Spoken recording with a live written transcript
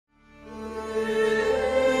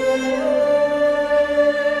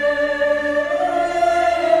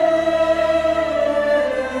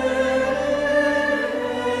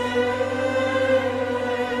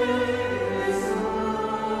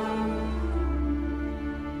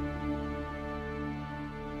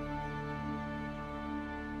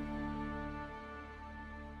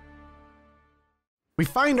We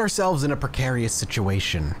find ourselves in a precarious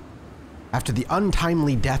situation. After the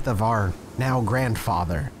untimely death of our now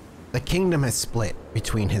grandfather, the kingdom has split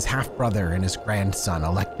between his half-brother and his grandson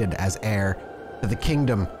elected as heir to the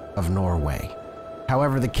kingdom of Norway.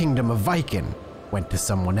 However, the kingdom of Viking went to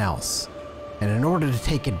someone else. And in order to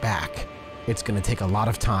take it back, it's gonna take a lot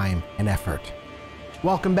of time and effort.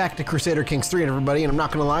 Welcome back to Crusader Kings III, everybody, and I'm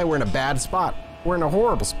not gonna lie, we're in a bad spot. We're in a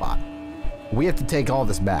horrible spot. We have to take all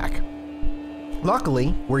this back.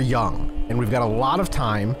 Luckily, we're young, and we've got a lot of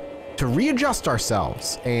time to readjust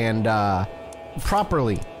ourselves and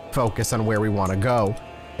properly focus on where we want to go.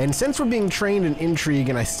 And since we're being trained in intrigue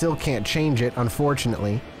and I still can't change it,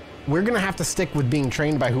 unfortunately, we're gonna have to stick with being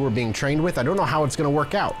trained by who we're being trained with. I don't know how it's gonna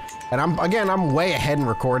work out. And I'm way ahead in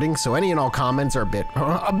recording, so any and all comments are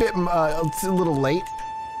it's a little late.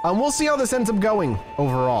 We'll see how this ends up going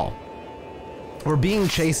overall. We're being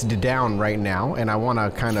chased down right now, and I want to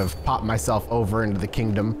kind of pop myself over into the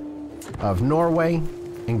kingdom of Norway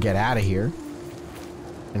and get out of here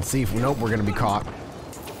and see if, nope, we're going to be caught.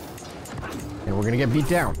 And we're going to get beat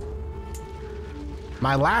down.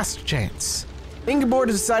 My last chance. Ingeborg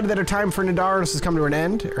has decided that her time for Nadaris has come to an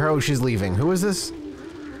end. Oh, she's leaving. Who is this?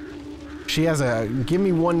 She has a, give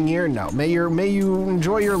me 1 year? No. May you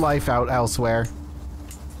enjoy your life out elsewhere.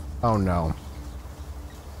 Oh no.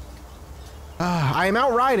 I am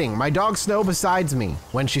out riding, my dog Snow besides me,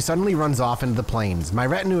 when she suddenly runs off into the plains. My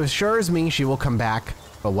retinue assures me she will come back,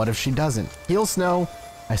 but what if she doesn't? Heel, Snow.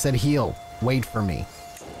 I said heel. Wait for me.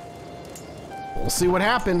 We'll see what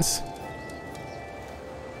happens.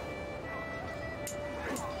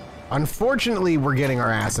 Unfortunately, we're getting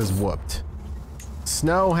our asses whooped.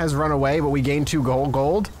 Snow has run away, but we gained 2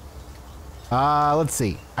 gold. Let's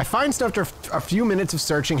see. I find Snow after a few minutes of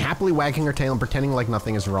searching, happily wagging her tail and pretending like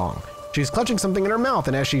nothing is wrong. She's clutching something in her mouth,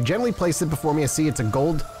 and as she gently places it before me, I see it's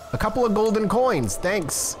a couple of golden coins.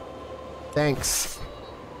 Thanks. Thanks.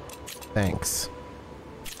 Thanks.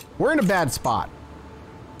 We're in a bad spot.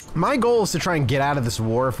 My goal is to try and get out of this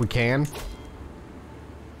war if we can.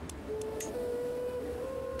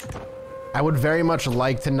 I would very much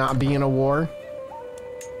like to not be in a war.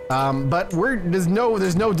 But there's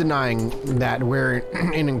no denying that we're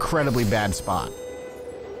in an incredibly bad spot.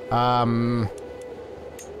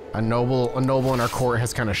 A noble in our court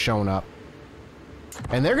has kind of shown up.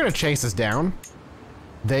 And they're gonna chase us down.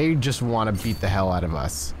 They just want to beat the hell out of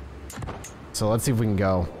us. So let's see if we can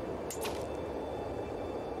go.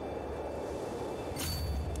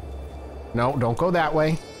 No, don't go that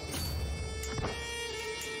way.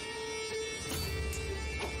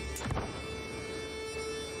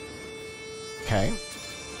 Okay.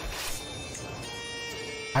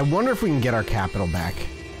 I wonder if we can get our capital back.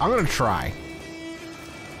 I'm gonna try.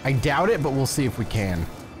 I doubt it, but we'll see if we can.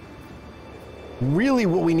 Really,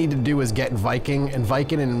 what we need to do is get Viking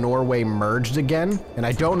and Norway merged again, and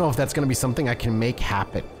I don't know if that's gonna be something I can make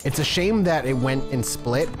happen. It's a shame that it went and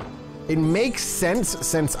split. It makes sense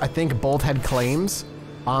since I think both had claims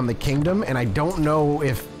on the kingdom, and I don't know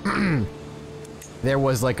if there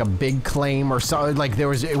was like a big claim or so, like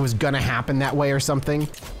it was gonna happen that way or something.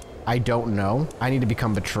 I don't know. I need to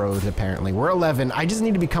become betrothed apparently. We're 11. I just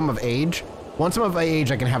need to become of age. Once I'm of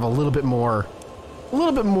age, I can have a little bit more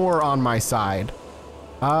on my side.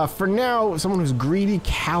 For now, someone who's greedy,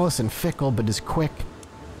 callous, and fickle, but is quick.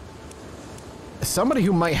 Somebody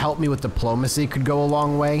who might help me with diplomacy could go a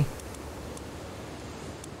long way.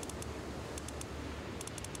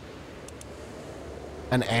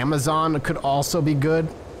 An Amazon could also be good.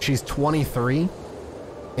 She's 23.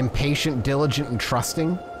 Impatient, diligent, and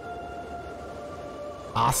trusting.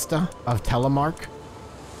 Asta of Telemark.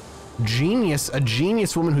 Genius, a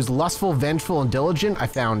genius woman who's lustful, vengeful, and diligent. I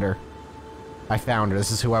found her. I found her. This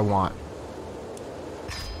is who I want.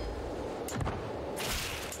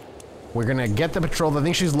 We're gonna get the patrol. I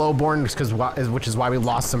think she's lowborn, which is why we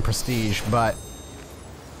lost some prestige, but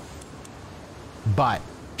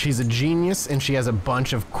she's a genius and she has a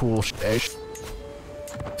bunch of cool shit.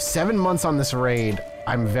 7 months on this raid.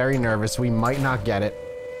 I'm very nervous. We might not get it.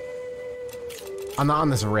 I'm not on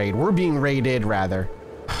this raid. We're being raided, rather.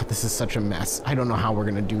 This is such a mess. I don't know how we're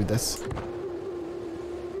gonna do this.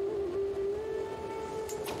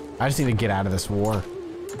 I just need to get out of this war.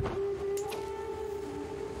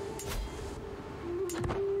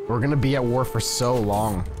 We're gonna be at war for so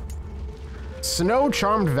long. Snow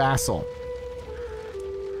Charmed Vassal.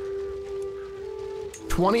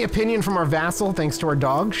 20 opinion from our vassal, thanks to our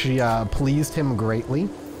dog. She pleased him greatly.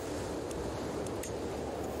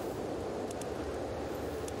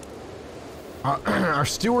 Our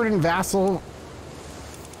steward and vassal.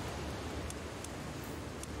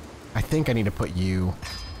 I think I need to put you.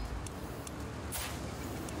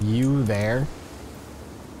 You there?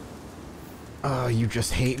 Oh, you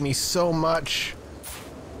just hate me so much.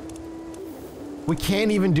 We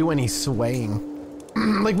can't even do any swaying.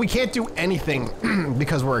 Like, we can't do anything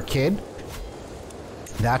because we're a kid.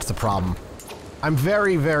 That's the problem. I'm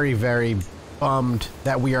very, very, very bummed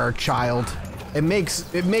that we are a child. It makes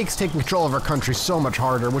taking control of our country so much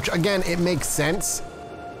harder, which again, it makes sense.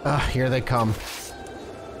 Here they come.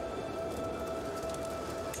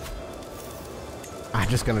 I'm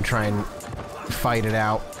just gonna try and fight it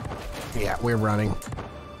out. Yeah, we're running.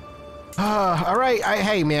 All right,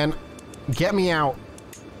 hey man, get me out.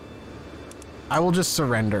 I will just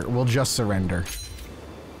surrender. We'll just surrender.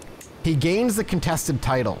 He gains the contested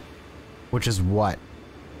title, which is what?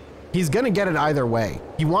 He's gonna get it either way.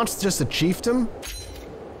 He wants just a chiefdom.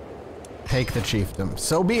 Take the chiefdom.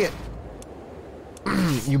 So be it.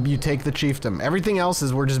 You take the chiefdom. Everything else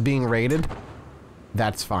is we're just being raided.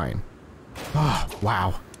 That's fine. Oh,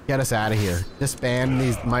 wow. Get us out of here.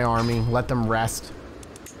 Disband my army. Let them rest.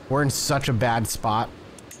 We're in such a bad spot.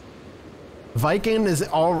 Viking is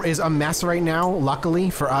a mess right now. Luckily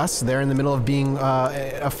for us, they're in the middle of being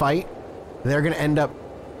a fight. They're gonna end up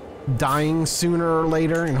dying sooner or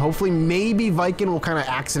later, and hopefully maybe Viking will kind of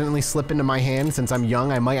accidentally slip into my hand. Since I'm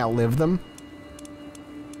young, I might outlive them.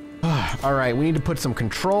 All right, we need to put some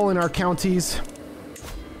control in our counties.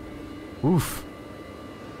 Oof.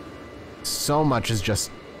 So much is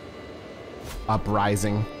just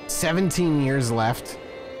uprising. 17 years left.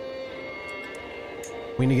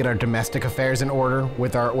 We need to get our domestic affairs in order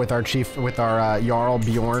with our chief, with our Jarl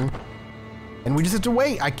Bjorn. And we just have to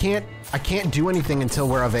wait. I can't do anything until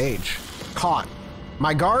we're of age. Caught.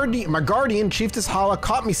 My guardian, Chiefess Hala,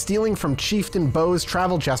 caught me stealing from Chieftain Bo's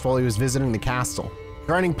travel chest while he was visiting the castle.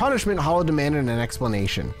 Threatening punishment, Hala demanded an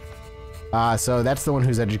explanation. So that's the one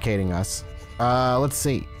who's educating us. Let's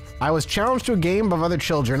see. I was challenged to a game of other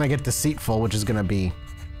children. I get deceitful, which is gonna be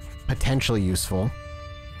potentially useful.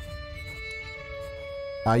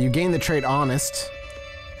 You gain the trait honest,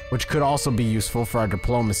 which could also be useful for our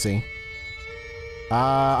diplomacy.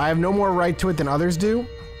 I have no more right to it than others do.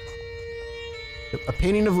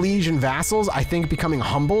 Opinion of liege and vassals, I think becoming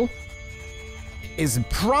humble is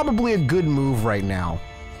probably a good move right now.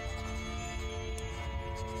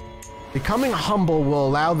 Becoming humble will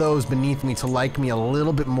allow those beneath me to like me a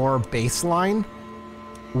little bit more baseline,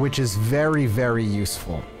 which is very, very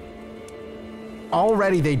useful.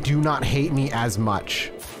 Already they do not hate me as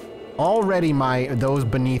much. Already those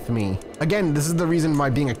beneath me. Again, this is the reason why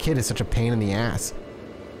being a kid is such a pain in the ass.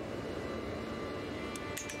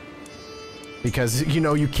 Because, you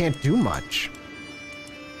know, you can't do much.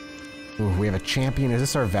 Ooh, we have a champion. Is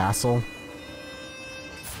this our vassal?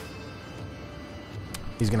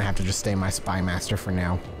 He's gonna have to just stay my spy master for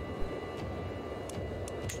now.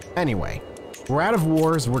 Anyway, we're out of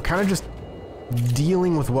wars. We're kind of just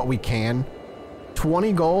dealing with what we can.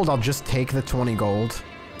 20 gold, I'll just take the 20 gold.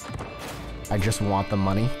 I just want the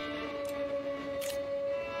money.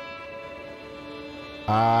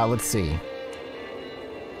 Let's see.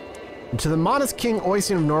 To the Mathas King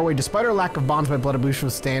Oystein of Norway, despite our lack of bonds by blood, Abush will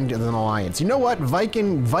stand in an alliance. You know what?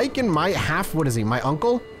 Viking my what is he? My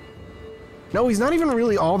uncle? No, he's not even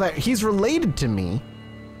really all that. He's related to me,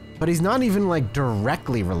 but he's not even like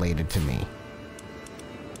directly related to me.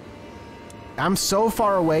 I'm so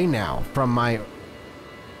far away now from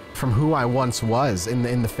who I once was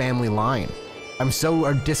in the family line. I'm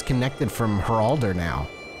so disconnected from Heraldor now.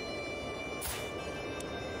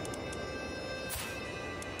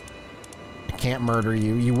 I can't murder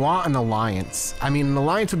you. You want an alliance. I mean, an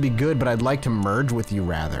alliance would be good, but I'd like to merge with you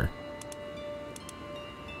rather.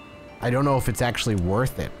 I don't know if it's actually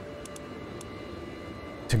worth it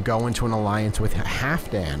to go into an alliance with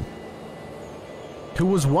Halfdan, who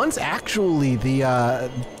was once actually the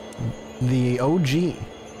OG,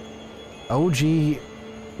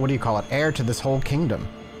 what do you call it, heir to this whole kingdom.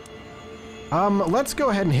 Let's go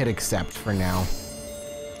ahead and hit accept for now.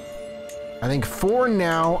 I think for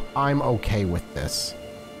now, I'm okay with this.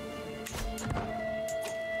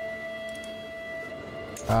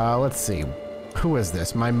 Let's see. Who is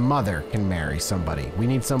this? My mother can marry somebody. We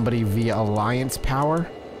need somebody via alliance power.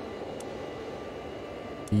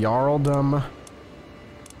 Jarldom.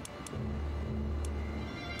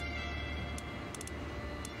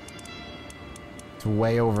 It's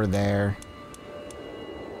way over there.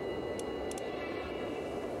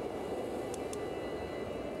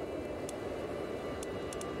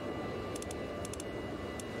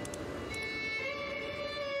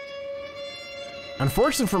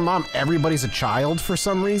 Unfortunately for Mom, everybody's a child for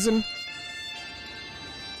some reason.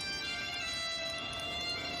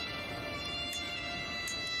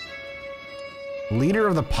 Leader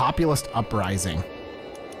of the populist uprising.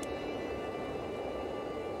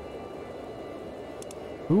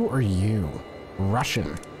 Who are you?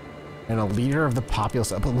 Russian. And a leader of the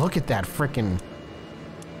populist. But look at that frickin'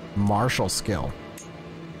 martial skill.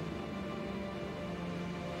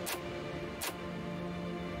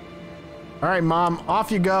 All right, Mom,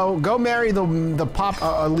 off you go. Go marry the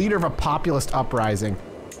leader of a populist uprising.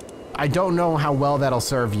 I don't know how well that'll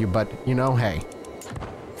serve you, but you know, hey.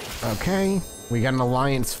 Okay, we got an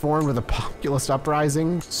alliance formed with a populist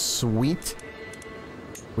uprising. Sweet.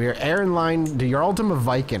 We are heir in line to Jarldom of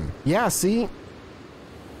Viking. Yeah, see?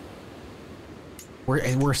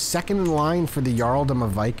 We're second in line for the Jarldom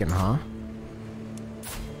of Viking, huh?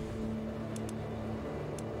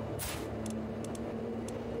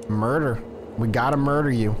 Murder. We gotta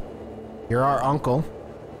murder you. You're our uncle.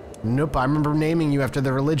 Nope, I remember naming you after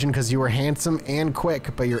the religion because you were handsome and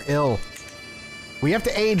quick, but you're ill. We have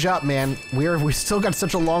to age up, man. We still got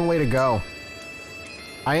such a long way to go.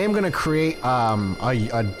 I am gonna create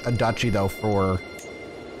a duchy though for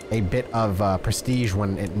a bit of prestige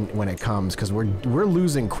when it comes, because we're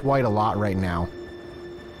losing quite a lot right now.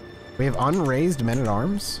 We have unraised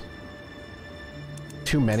men-at-arms.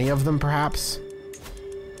 Too many of them, perhaps.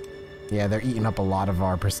 Yeah, they're eating up a lot of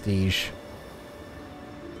our prestige.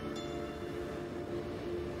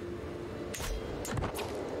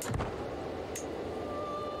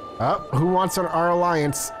 Oh, who wants our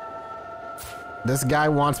alliance? This guy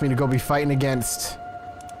wants me to go be fighting against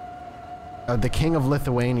the King of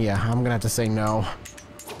Lithuania. I'm gonna have to say no.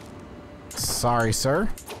 Sorry, sir.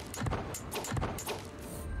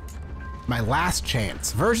 My last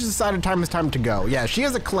chance. Verge decided it's time to go. Yeah, she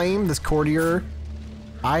has a claim, this courtier.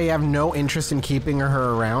 I have no interest in keeping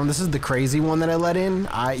her around. This is the crazy one that I let in.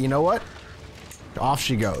 You know what? Off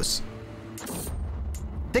she goes.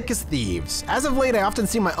 Thick as thieves. As of late, I often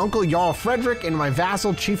see my uncle Jarl Frederick and my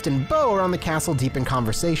vassal chieftain Bo around the castle deep in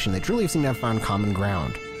conversation. They truly seem to have found common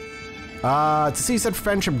ground. To see such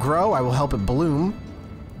friendship grow, I will help it bloom.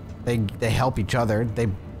 They help each other.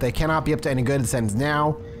 They cannot be up to any good since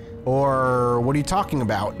now. Or what are you talking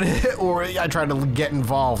about? Or I tried to get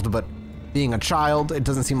involved, but being a child, it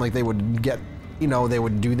doesn't seem like they would get, they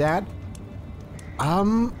would do that.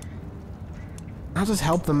 I'll just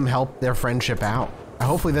help them help their friendship out.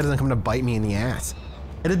 Hopefully that doesn't come to bite me in the ass.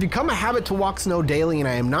 It has become a habit to walk Snow daily, and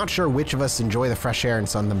I am not sure which of us enjoy the fresh air and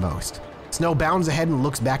sun the most. Snow bounds ahead and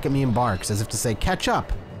looks back at me and barks, as if to say, catch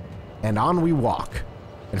up. And on we walk.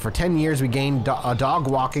 And for 10 years we gained a dog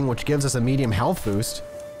walking, which gives us a medium health boost.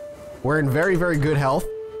 We're in very, very good health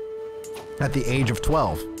at the age of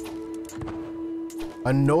 12.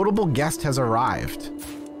 A notable guest has arrived.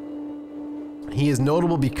 He is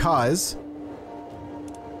notable because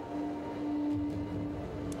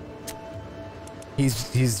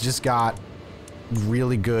he's just got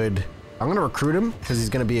really good. I'm gonna recruit him because he's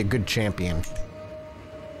gonna be a good champion.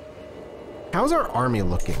 How's our army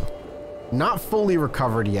looking? Not fully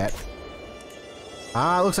recovered yet.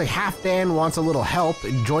 Looks like Halfdan wants a little help.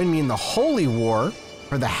 Join me in the Holy War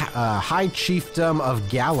for the High Chiefdom of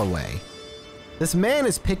Galloway. This man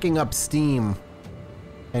is picking up steam,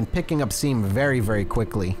 and picking up steam very, very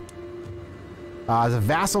quickly. As a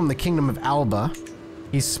vassal in the Kingdom of Alba,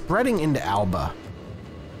 he's spreading into Alba.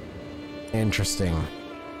 Interesting.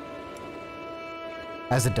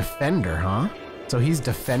 As a defender, huh? So he's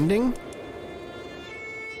defending?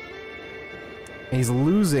 He's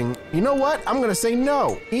losing. You know what? I'm gonna say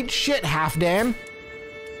no. Eat shit, Halfdan.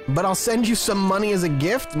 But I'll send you some money as a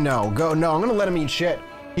gift? No, no, I'm gonna let him eat shit.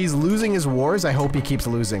 He's losing his wars. I hope he keeps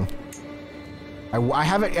losing. I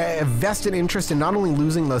have a vested interest in not only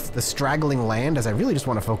losing the straggling land, as I really just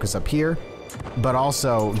want to focus up here, but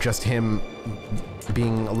also just him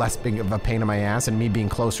being less big of a pain in my ass and me being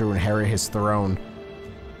closer to inherit his throne.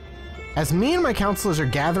 As me and my counselors are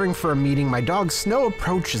gathering for a meeting, my dog Snow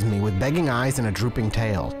approaches me with begging eyes and a drooping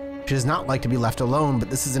tail. She does not like to be left alone, but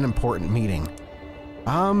this is an important meeting.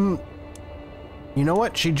 You know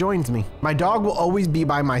what? She joins me. My dog will always be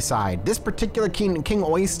by my side. This particular King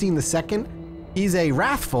Oystein II, he's a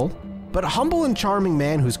wrathful, but humble and charming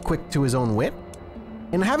man who's quick to his own wit,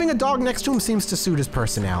 and having a dog next to him seems to suit his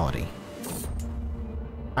personality.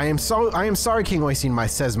 I am sorry, King Oystein,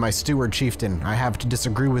 says my steward chieftain. I have to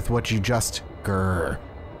disagree with what you just... Grrr.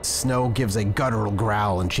 Snow gives a guttural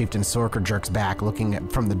growl, and Chieftain Sorker jerks back, looking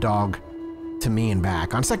from the dog to me and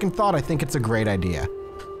back. On second thought, I think it's a great idea.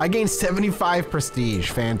 I gained 75 prestige.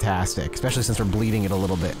 Fantastic, especially since we're bleeding it a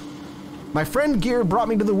little bit. My friend Gear brought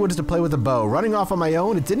me to the woods to play with a bow. Running off on my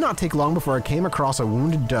own, it did not take long before I came across a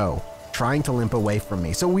wounded doe, trying to limp away from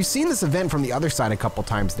me. So we've seen this event from the other side a couple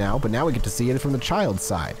times now, but now we get to see it from the child's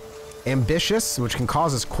side. Ambitious, which can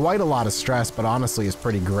cause us quite a lot of stress, but honestly is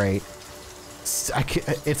pretty great.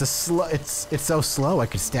 It's so slow. I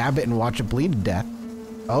could stab it and watch it bleed to death.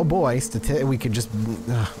 Oh boy, we could just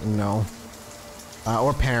no.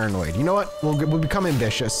 Or paranoid. You know what? We'll become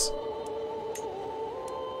ambitious.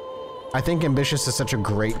 I think ambitious is such a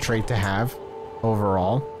great trait to have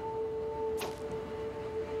overall.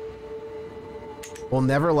 We'll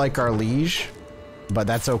never like our liege, but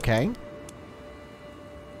that's okay.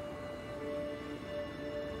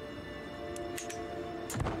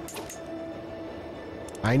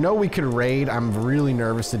 I know we could raid. I'm really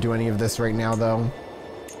nervous to do any of this right now, though.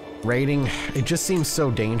 Raiding, it just seems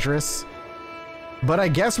so dangerous. But I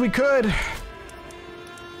guess we could.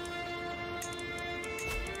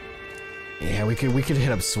 Yeah, we could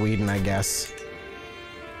hit up Sweden, I guess.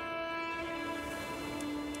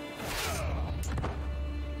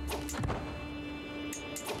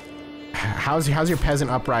 How's your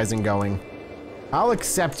peasant uprising going? I'll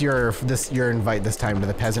accept your invite this time to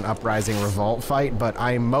the peasant uprising revolt fight, but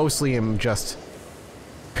I mostly am just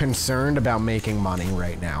concerned about making money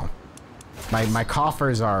right now. My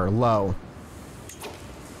coffers are low.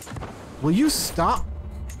 Will you stop?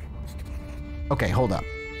 Okay, hold up.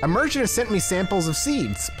 A merchant has sent me samples of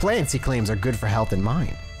seeds. Plants, he claims, are good for health and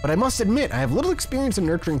mind. But I must admit, I have little experience in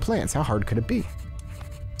nurturing plants. How hard could it be?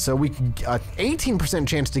 So we 18%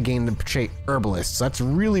 chance to gain the herbalist. So that's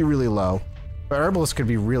really, really low. But herbalist could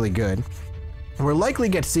be really good. We'll likely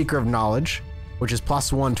get Seeker of Knowledge, which is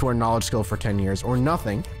 +1 to our knowledge skill for 10 years, or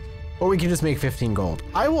nothing. Or we can just make 15 gold.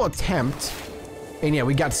 I will attempt, and yeah,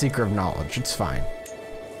 we got Seeker of Knowledge. It's fine.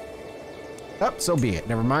 Oh, so be it.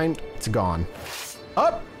 Never mind. It's gone.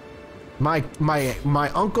 Oh! My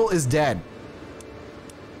uncle is dead.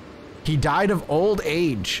 He died of old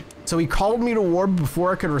age. So he called me to war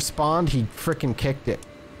before I could respond. He frickin' kicked it.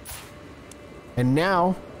 And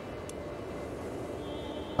now,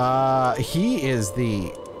 he is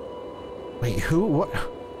the... Wait, who? What?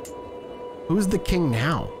 Who's the king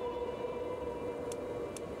now?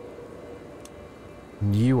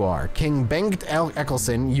 You are. King Bengt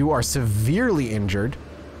Ekkelson, you are severely injured,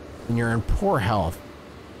 and you're in poor health.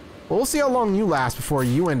 Well, we'll see how long you last before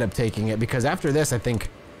you end up taking it, because after this, I think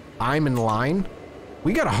I'm in line.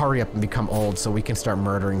 We gotta hurry up and become old so we can start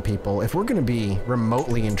murdering people. If we're gonna be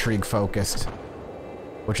remotely intrigue focused,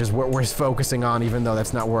 which is what we're focusing on, even though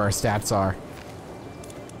that's not where our stats are.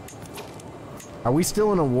 Are we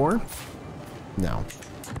still in a war? No.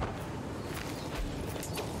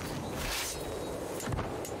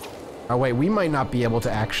 Oh wait, we might not be able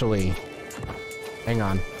to actually... Hang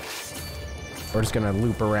on. We're just gonna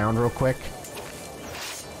loop around real quick.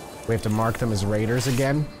 We have to mark them as raiders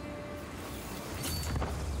again.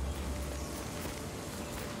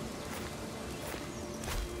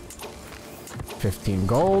 $15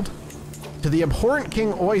 gold. To the abhorrent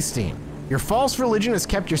King Oystein. Your false religion has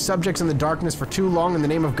kept your subjects in the darkness for too long. In the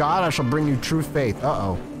name of God, I shall bring you true faith.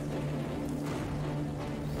 Uh-oh.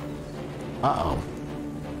 Uh-oh.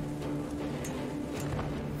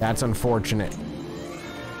 That's unfortunate.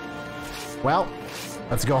 Well,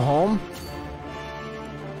 let's go home.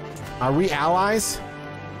 Are we allies?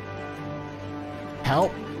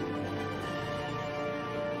 Help.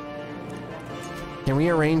 Can we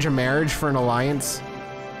arrange a marriage for an alliance?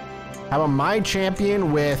 How about my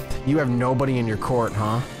champion with... You have nobody in your court,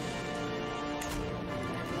 huh?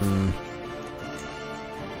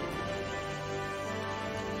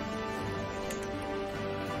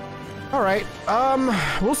 All right,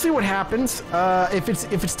 we'll see what happens. If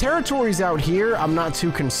it's territories out here, I'm not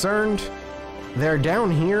too concerned. They're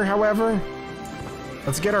down here, however.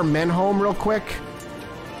 Let's get our men home real quick.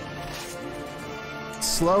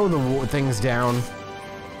 Slow the things down.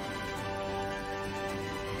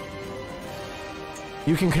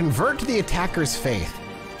 You can convert to the attacker's faith.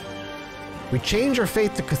 We change our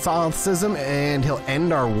faith to Catholicism and he'll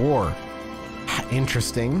end our war.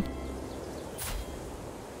 Interesting.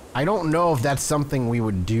 I don't know if that's something we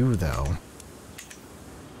would do, though.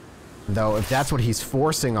 Though, if that's what he's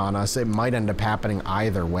forcing on us, it might end up happening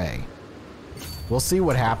either way. We'll see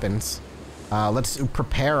what happens. Let's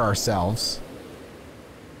prepare ourselves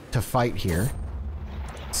to fight here.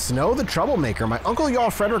 Snow the Troublemaker. My Uncle Jarl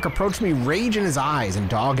Frederick approached me, rage in his eyes and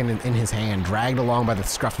dog in his hand, dragged along by the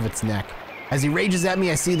scruff of its neck. As he rages at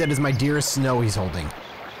me, I see that is my dearest Snow he's holding.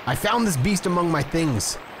 I found this beast among my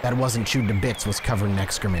things. That wasn't chewed to bits, was covered in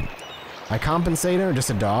excrement. My compensator, just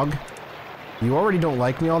a dog? You already don't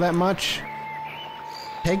like me all that much?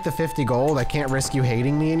 Take the 50 gold, I can't risk you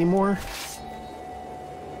hating me anymore.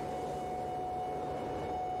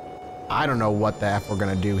 I don't know what the F we're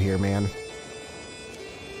gonna do here, man.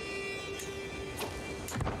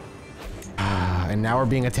 And now we're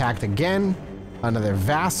being attacked again. Another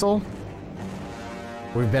vassal.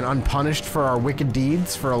 We've been unpunished for our wicked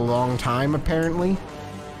deeds for a long time, apparently.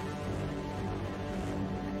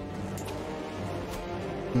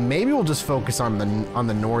 Maybe we'll just focus on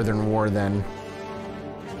the Northern War then.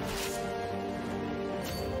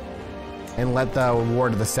 And let the war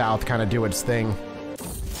to the south kind of do its thing.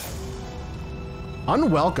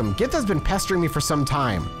 Unwelcome. Githa's been pestering me for some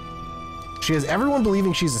time. She has everyone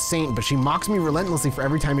believing she's a saint, but she mocks me relentlessly for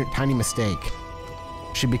every tiny mistake.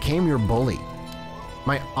 She became your bully.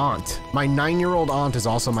 My aunt, my 9-year-old aunt is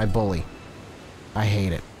also my bully. I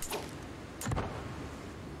hate it.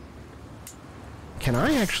 Can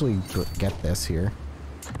I actually get this here?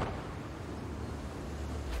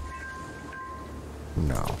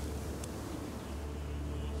 No.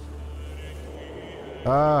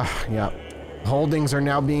 Yeah. Holdings are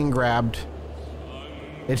now being grabbed.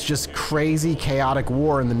 It's just crazy, chaotic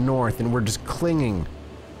war in the north, and we're just clinging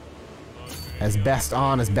as best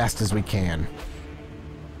as we can.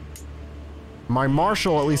 My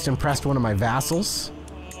marshal at least impressed one of my vassals.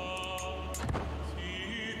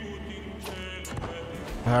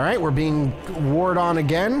 All right, we're being warred on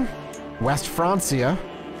again. West Francia.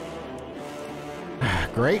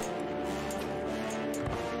 Great.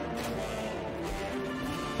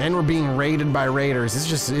 And we're being raided by raiders. It's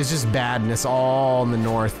just badness all in the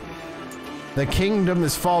north. The kingdom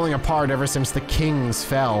is falling apart ever since the kings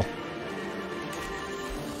fell.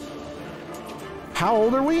 How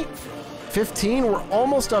old are we? 15? We're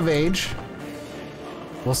almost of age.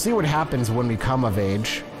 We'll see what happens when we come of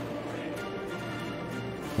age.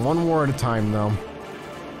 One war at a time, though.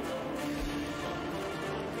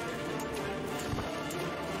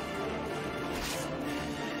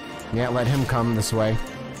 Yeah, let him come this way.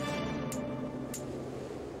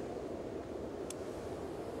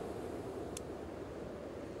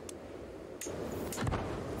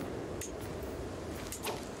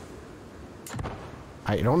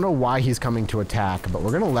 I don't know why he's coming to attack, but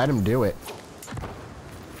we're gonna let him do it.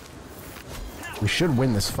 We should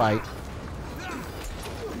win this fight.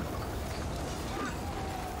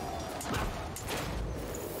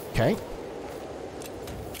 Okay.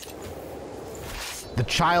 The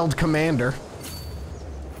child commander.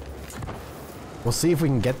 We'll see if we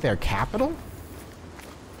can get their capital.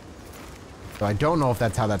 So I don't know if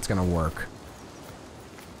that's how that's gonna work.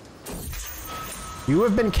 You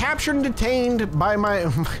have been captured and detained by my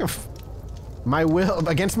will,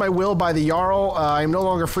 against my will by the Jarl. I am no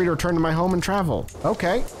longer free to return to my home and travel.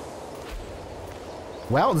 Okay.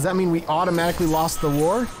 Well, does that mean we automatically lost the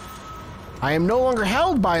war? I am no longer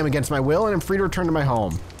held by him against my will and am free to return to my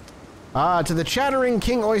home. To the chattering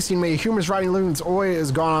King Oisin, may humorous writing living's oi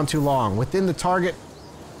has gone on too long. Within the target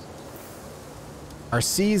are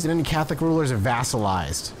seized and any Catholic rulers are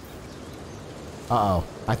vassalized. Uh-oh.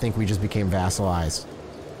 I think we just became vassalized.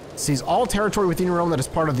 Seize all territory within your realm that is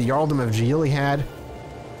part of the Jarldom of Gilead.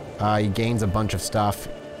 He gains a bunch of stuff.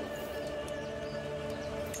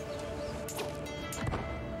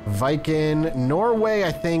 Viking, Norway,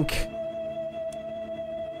 I think.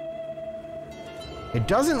 It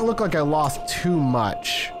doesn't look like I lost too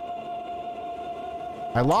much.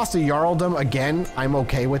 I lost a Jarldom. Again, I'm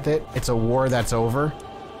okay with it. It's a war that's over.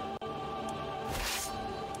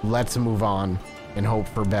 Let's move on and hope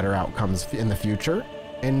for better outcomes in the future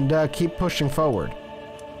and keep pushing forward.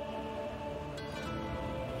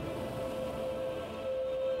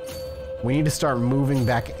 We need to start moving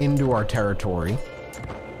back into our territory.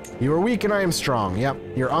 You are weak and I am strong. Yep,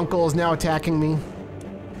 your uncle is now attacking me.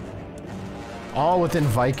 All within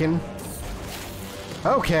Viking.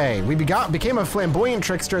 Okay, we became a flamboyant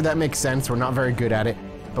trickster. That makes sense. We're not very good at it,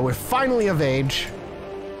 but we're finally of age.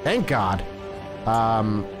 Thank God.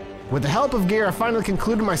 With the help of Gear, I finally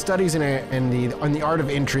concluded my studies in the art of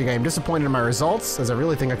intrigue. I am disappointed in my results, as I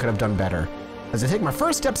really think I could have done better. As I take my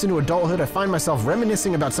first steps into adulthood, I find myself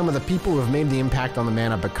reminiscing about some of the people who have made the impact on the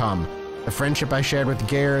man I've become. The friendship I shared with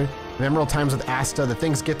Gear, the memorable times with Asta, the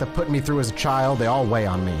things Githa put me through as a child, they all weigh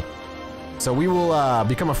on me. So we will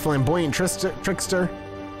become a flamboyant trickster.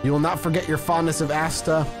 You will not forget your fondness of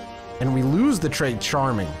Asta, and we lose the trait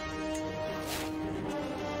Charming.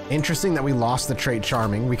 Interesting that we lost the trait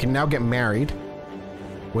Charming. We can now get married,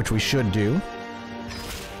 which we should do.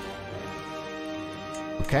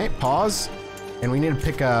 Okay, pause. And we need to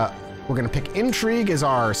pick we're gonna pick Intrigue as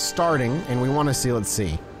our starting, and we wanna see, let's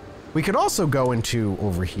see. We could also go into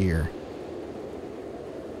over here.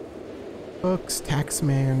 Books,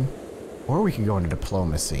 Taxman, or we could go into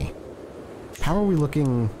Diplomacy. How are we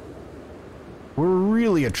looking? We're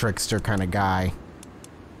really a trickster kind of guy.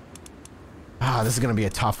 Ah, this is gonna be a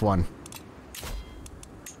tough one.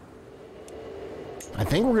 I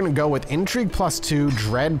think we're gonna go with intrigue +2,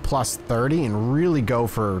 dread +30, and really go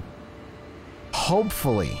for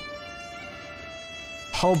hopefully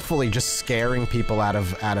just scaring people out of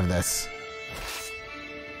this.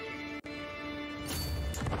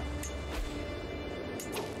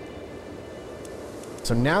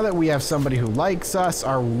 So now that we have somebody who likes us,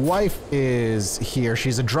 our wife is here.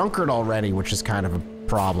 She's a drunkard already, which is kind of a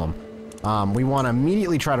problem. We want to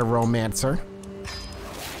immediately try to romance her,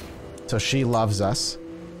 so she loves us.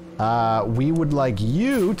 We would like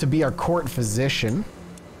you to be our court physician,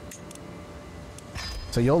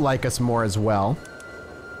 so you'll like us more as well.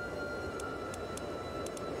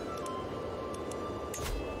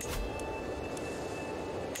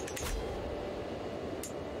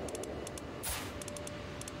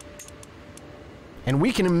 And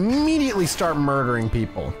we can immediately start murdering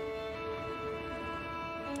people.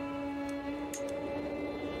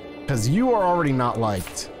 Because you are already not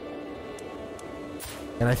liked.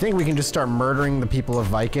 And I think we can just start murdering the people of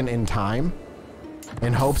Viken in time,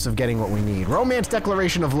 in hopes of getting what we need. Romance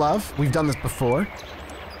declaration of love. We've done this before.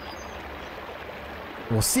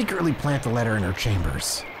 We'll secretly plant the letter in her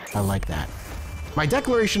chambers. I like that. My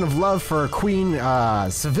declaration of love for Queen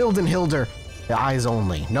Svildenhilder. The eyes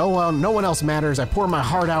only. No one else matters. I pour my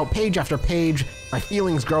heart out page after page. My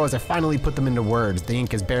feelings grow as I finally put them into words. The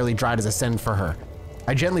ink is barely dried as I send for her.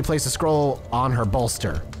 I gently place a scroll on her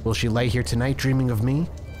bolster. Will she lay here tonight dreaming of me?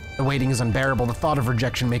 The waiting is unbearable. The thought of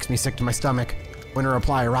rejection makes me sick to my stomach. When her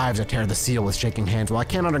reply arrives, I tear the seal with shaking hands. While I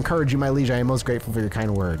cannot encourage you, my liege, I am most grateful for your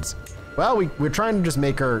kind words. Well, we're trying to just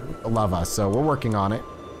make her love us, so we're working on it.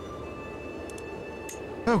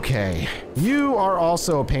 Okay, you are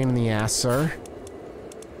also a pain in the ass, sir.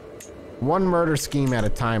 One murder scheme at a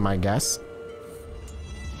time, I guess.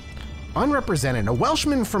 Unrepresented. A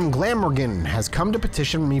Welshman from Glamorgan has come to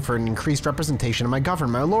petition me for an increased representation in my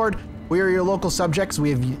government. My lord, we are your local subjects.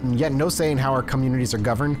 We have yet no say in how our communities are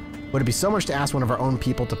governed. Would it be so much to ask one of our own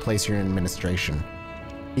people to place you in administration?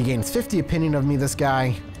 He gains 50 opinion of me, this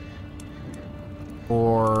guy.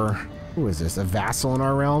 Or, who is this? A vassal in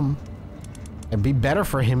our realm? It'd be better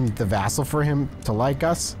for him, the vassal, for him to like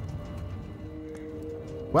us.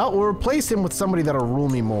 Well, we'll replace him with somebody that'll rule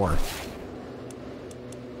me more.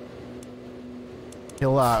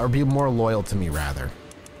 He'll, or be more loyal to me, rather.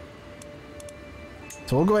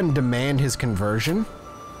 So we'll go ahead and demand his conversion.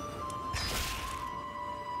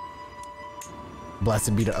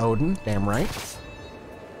 Blessed be to Odin, damn right.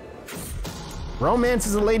 Romance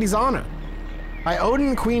is a lady's honor. By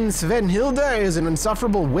Odin, Queen Svenhilda is an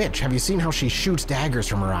insufferable witch. Have you seen how she shoots daggers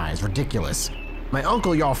from her eyes? Ridiculous. My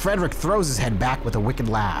uncle, Jarl Frederick, throws his head back with a wicked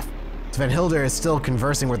laugh. Svenhilda is still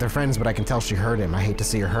conversing with her friends, but I can tell she hurt him. I hate to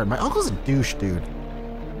see her hurt. My uncle's a douche, dude.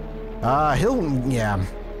 Yeah.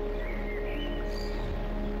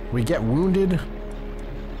 We get wounded.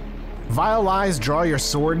 Vile eyes, draw your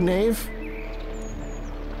sword, knave.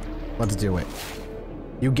 Let's do it.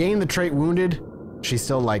 You gain the trait wounded. She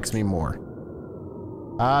still likes me more.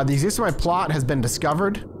 The existence of my plot has been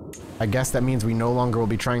discovered. I guess that means we no longer will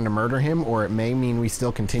be trying to murder him, or it may mean we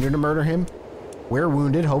still continue to murder him. We're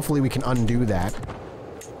wounded. Hopefully we can undo that.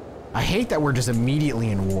 I hate that we're just immediately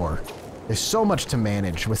in war. There's so much to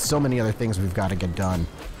manage with so many other things we've got to get done.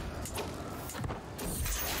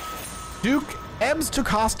 Duke Ebbs took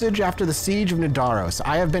hostage after the siege of Nidaros.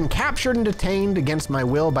 I have been captured and detained against my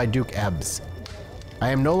will by Duke Ebbs. I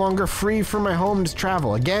am no longer free from my home to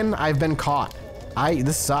travel. Again, I've been caught.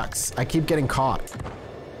 This sucks. I keep getting caught.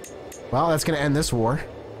 Well, that's gonna end this war.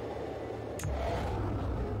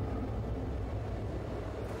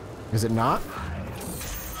 Is it not?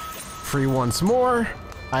 Free once more.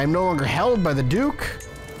 I am no longer held by the Duke.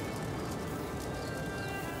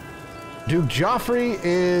 Duke Joffrey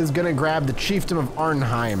is gonna grab the chiefdom of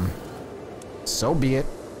Arnheim. So be it.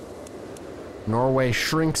 Norway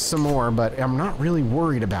shrinks some more, but I'm not really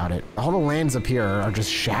worried about it. All the lands up here are just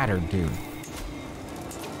shattered, dude.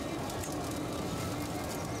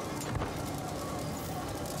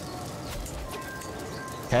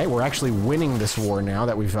 Okay, we're actually winning this war now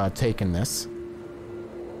that we've taken this.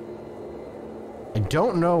 I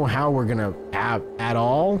don't know how we're gonna at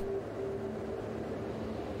all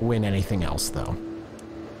win anything else, though.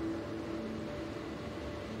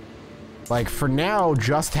 Like, for now,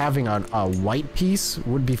 just having a white piece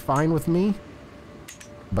would be fine with me,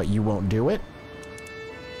 but you won't do it.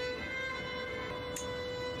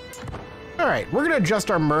 All right, we're gonna adjust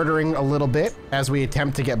our murdering a little bit as we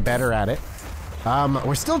attempt to get better at it.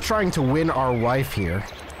 We're still trying to win our wife here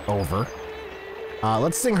over.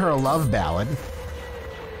 Let's sing her a love ballad.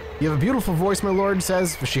 You have a beautiful voice, my lord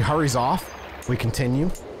says, but she hurries off. We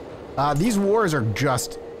continue. These wars are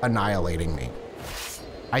just annihilating me.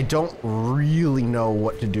 I don't really know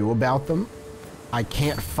what to do about them. I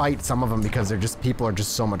can't fight some of them because they're just, people are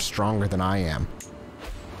just so much stronger than I am.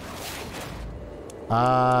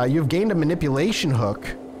 You've gained a manipulation hook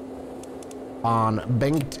on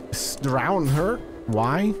Bengt Straunher.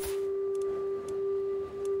 Why?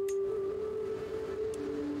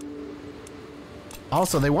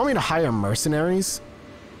 Also, they want me to hire mercenaries.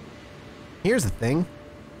 Here's the thing.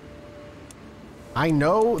 I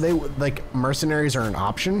know mercenaries are an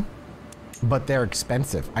option, but they're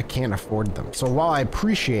expensive. I can't afford them. So while I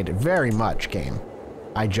appreciate it very much, game,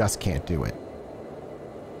 I just can't do it.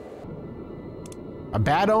 A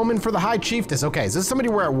bad omen for the High Chiefess. Okay, is this somebody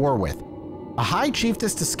we're at war with? A High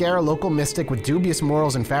Chiefess to scare a local mystic with dubious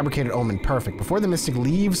morals and fabricated omen. Perfect. Before the mystic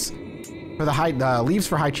leaves for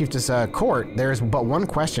High Chiefess court, there's but one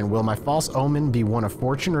question. Will my false omen be one of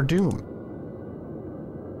fortune or doom?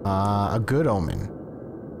 A good omen.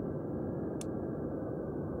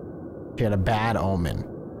 She had a bad omen.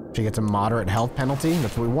 She gets a moderate health penalty.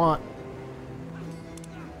 That's what we want.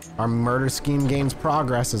 Our murder scheme gains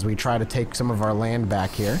progress as we try to take some of our land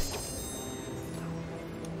back here.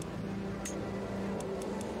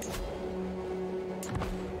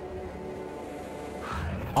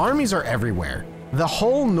 Armies are everywhere. The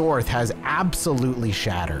whole north has absolutely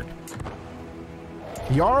shattered.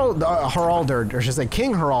 Haraldur, or should I say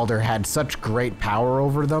King Haraldur, had such great power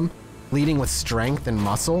over them, leading with strength and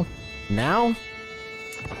muscle. Now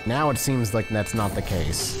it seems like that's not the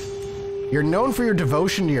case. You're known for your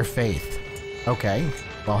devotion to your faith. Okay,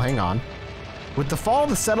 well, hang on. With the fall of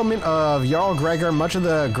the settlement of Jarl Gregor, much of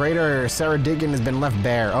the greater Ceredigion has been left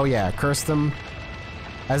bare. Oh yeah, curse them.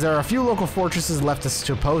 As there are a few local fortresses left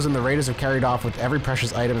to oppose them, the raiders have carried off with every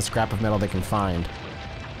precious item and scrap of metal they can find.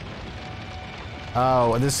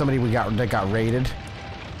 Oh, this is somebody that got raided.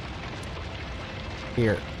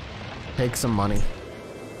 Here, take some money.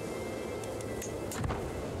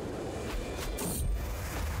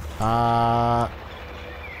 Oh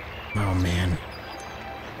man.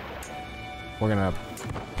 We're gonna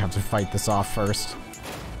have to fight this off first.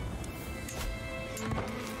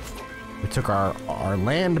 We took our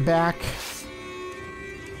land back.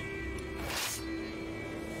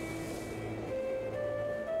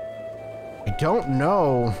 I don't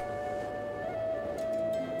know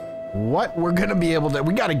what we're gonna be able to.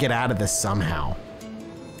 We gotta get out of this somehow.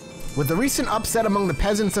 With the recent upset among the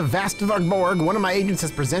peasants of Vastavagborg, one of my agents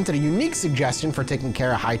has presented a unique suggestion for taking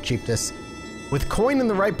care of High Chiefess. With coin in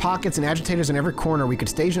the right pockets and agitators in every corner, we could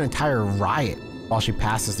stage an entire riot while she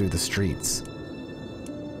passes through the streets.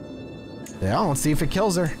 Yeah, let's see if it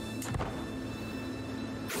kills her.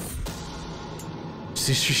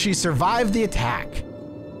 She survived the attack.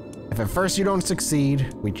 If at first you don't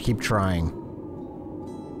succeed, we keep trying.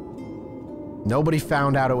 Nobody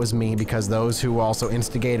found out it was me because those who also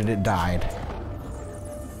instigated it died.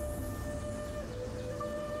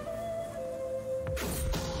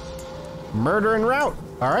 Murder en route.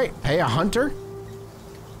 All right, pay a hunter.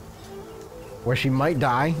 Where she might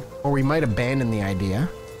die, or we might abandon the idea.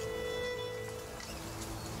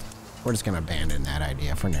 We're just gonna abandon that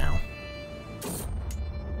idea for now.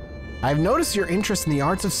 I've noticed your interest in the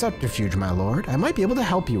arts of subterfuge, my lord. I might be able to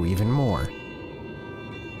help you even more.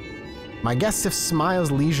 My guest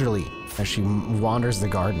smiles leisurely as she wanders the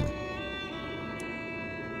garden.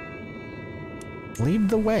 Lead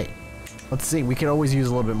the way. Let's see, we could always use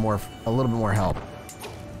a little bit more help.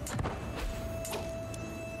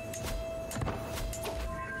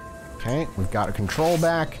 Okay, we've got a control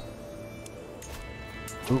back.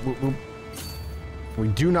 Oop, oop, oop. We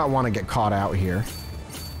do not want to get caught out here.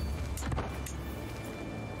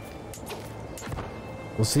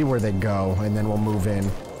 We'll see where they go, and then we'll move in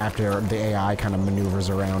after the AI kind of maneuvers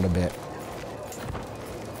around a bit.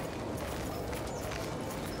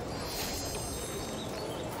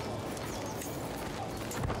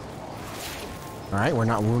 All right, we're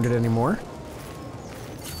not wounded anymore.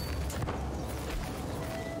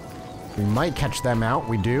 We might catch them out.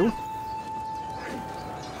 We do.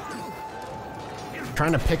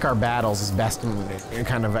 Trying to pick our battles as best and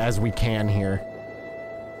kind of as we can here.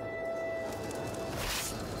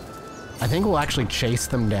 I think we'll actually chase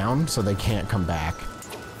them down so they can't come back.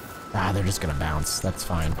 Ah, they're just gonna bounce. That's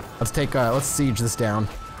fine. Let's siege this down.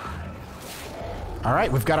 All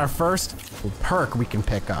right, we've got our first perk we can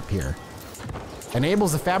pick up here.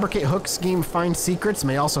 Enables the fabricate hook scheme. Find secrets.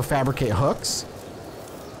 May also fabricate hooks.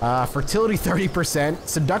 Fertility 30%.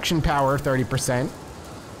 Seduction power 30%.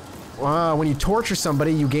 When you torture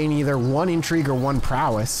somebody, you gain either 1 intrigue or 1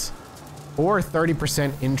 prowess, or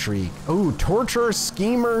 30% intrigue. Ooh, torturer,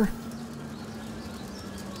 schemer.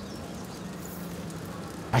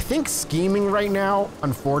 I think scheming right now,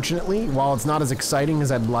 unfortunately, while it's not as exciting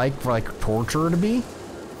as I'd like for like torture to be,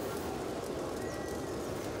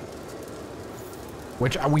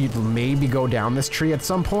 which we maybe go down this tree at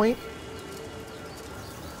some point.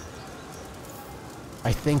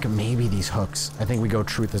 I think maybe these hooks. I think we go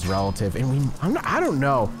truth is relative, and I don't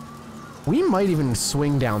know. We might even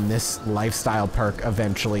swing down this lifestyle perk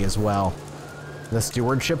eventually as well. The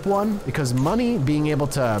stewardship one, because money, being able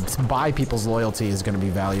to buy people's loyalty is going to be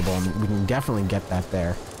valuable, and we can definitely get that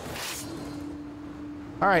there.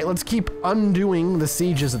 All right, let's keep undoing the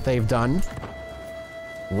sieges that they've done.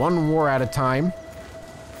 One war at a time.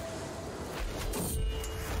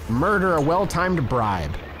 Murder a well-timed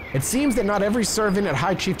bribe. It seems that not every servant at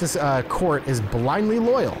High Chiefess court is blindly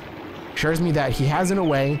loyal. Assures me that he has a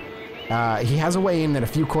way in that a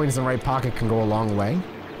few coins in the right pocket can go a long way.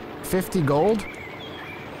 50 gold.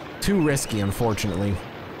 Too risky, unfortunately,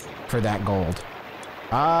 for that gold.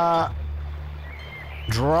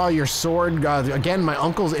 Draw your sword. Again, my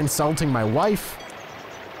uncle's insulting my wife.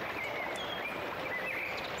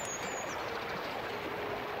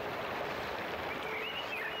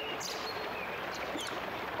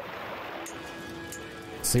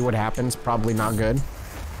 See what happens. Probably not good.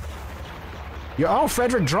 Oh,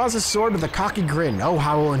 Frederick draws his sword with a cocky grin. Oh,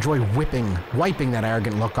 how I will enjoy wiping that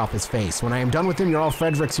arrogant look off his face. When I am done with him, your All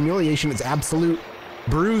Frederick's humiliation is absolute.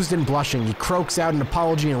 Bruised and blushing, he croaks out an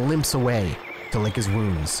apology and limps away to lick his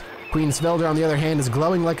wounds. Queen Svelder, on the other hand, is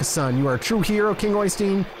glowing like a sun. You are a true hero, King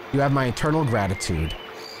Oystein. You have my eternal gratitude.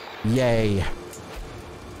 Yay.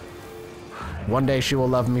 One day she will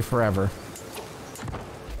love me forever.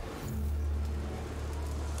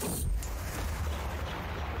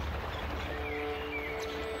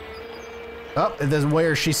 Oh, this is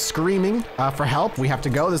where she's screaming for help. We have to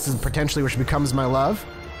go. This is potentially where she becomes my love.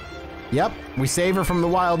 Yep, we save her from the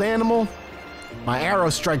wild animal. My arrow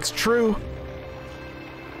strikes true.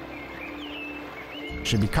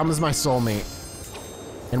 She becomes my soulmate.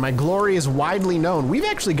 And my glory is widely known. We've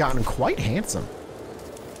actually gotten quite handsome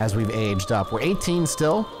as we've aged up. We're 18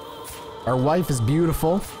 still. Our wife is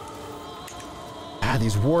beautiful.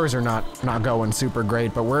 These wars are not going super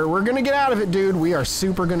great, but we're gonna get out of it, dude. We are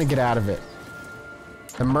super gonna get out of it.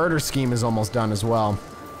 The murder scheme is almost done as well.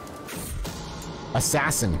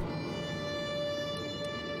 Assassin.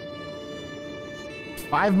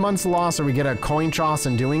 5 months loss, or we get a coin toss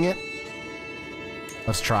in doing it.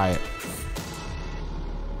 Let's try it.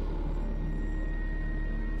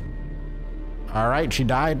 All right, she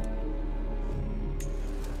died.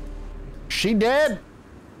 She did.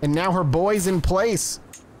 And now her boy's in place.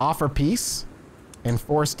 Offer peace.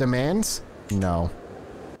 Enforce demands. No.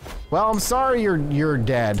 Well, I'm sorry you're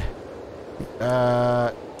dead.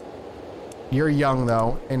 You're young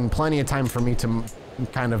though, and plenty of time for me to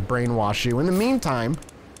kind of brainwash you. In the meantime,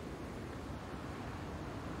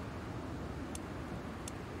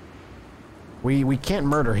 we can't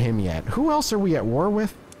murder him yet. Who else are we at war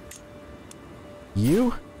with?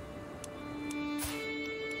 You?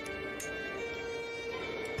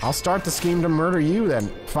 I'll start the scheme to murder you then.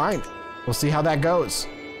 Fine. We'll see how that goes.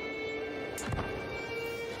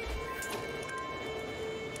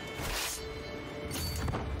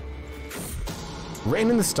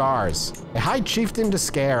 Written in the stars. A high chieftain to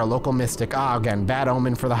scare, a local mystic. Ah, again, bad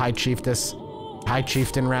omen for the high chiefess. High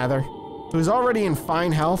chieftain, rather. Who's already in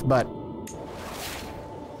fine health, but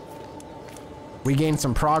we gain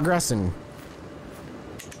some progress and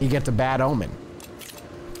he gets a bad omen.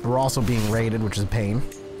 We're also being raided, which is a pain.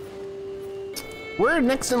 We're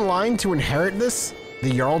next in line to inherit this,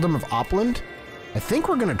 the Jarldom of Opland. I think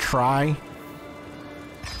we're gonna try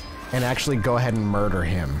and actually go ahead and murder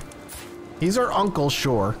him. He's our uncle,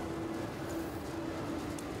 sure.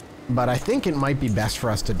 But I think it might be best for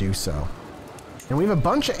us to do so. And we have a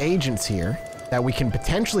bunch of agents here that we can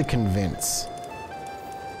potentially convince.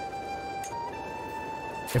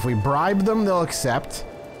 If we bribe them, they'll accept.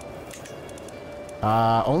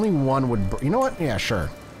 Only one would, you know what? Yeah, sure.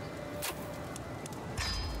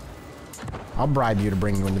 I'll bribe you to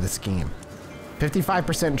bring you into the scheme.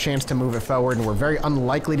 55% chance to move it forward, and we're very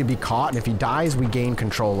unlikely to be caught, and if he dies, we gain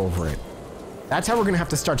control over it. That's how we're gonna have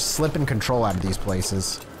to start slipping control out of these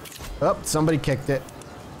places. Oh, somebody kicked it.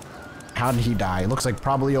 How did he die? It looks like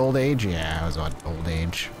probably old age. Yeah, it was old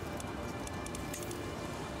age.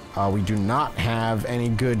 We do not have any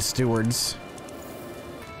good stewards.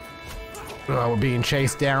 Oh, we're being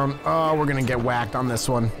chased down. Oh, we're gonna get whacked on this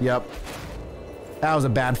one. Yep. That was a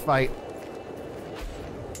bad fight.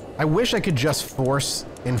 I wish I could just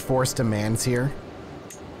enforce demands here.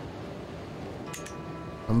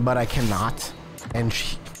 But I cannot. And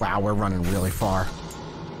wow, we're running really far.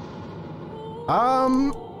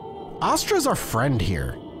 Astra's our friend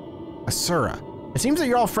here. Asura. It seems that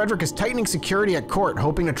Jarl Frederick is tightening security at court,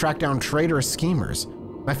 hoping to track down traitorous schemers.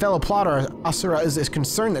 My fellow plotter, Asura, is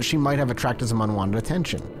concerned that she might have attracted some unwanted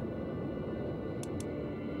attention.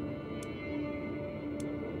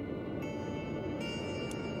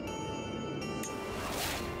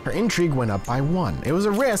 Her intrigue went up by 1. It was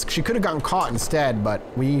a risk. She could have gotten caught instead, but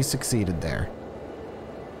we succeeded there.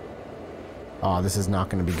 Oh, this is not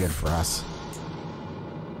going to be good for us.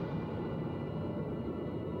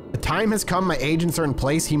 The time has come. My agents are in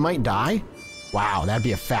place. He might die. Wow, that'd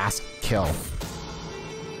be a fast kill.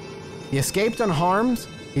 He escaped unharmed.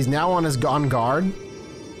 He's now on guard.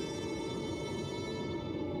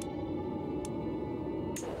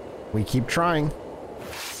 We keep trying.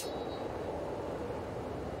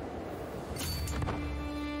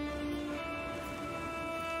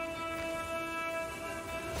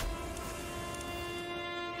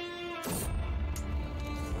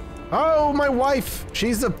 Oh, my wife!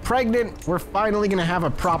 She's pregnant. We're finally gonna have a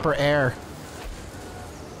proper heir.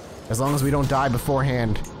 As long as we don't die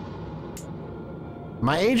beforehand.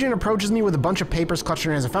 My agent approaches me with a bunch of papers clutched in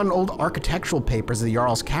her hands. I found an old architectural papers of the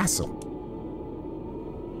Jarl's castle.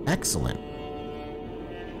 Excellent.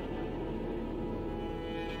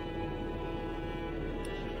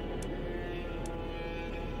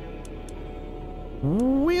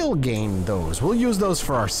 We'll gain those. We'll use those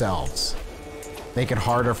for ourselves. Make it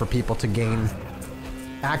harder for people to gain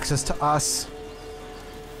access to us.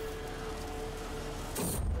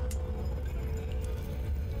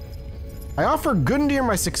 I offer Gundir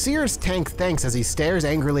my Succeed's tank thanks as he stares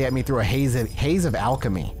angrily at me through a haze of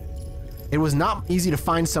alchemy. It was not easy to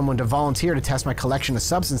find someone to volunteer to test my collection of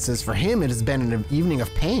substances. For him, it has been an evening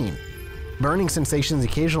of pain. Burning sensations,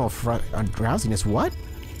 occasional drowsiness. What?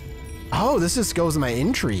 Oh, this just goes to my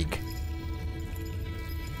intrigue.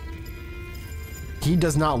 He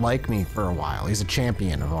does not like me for a while. He's a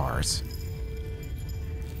champion of ours.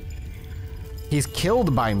 He's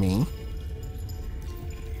killed by me.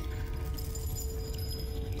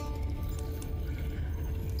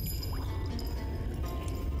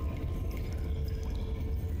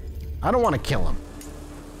 I don't want to kill him.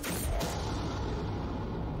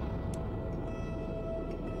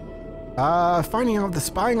 Finding out the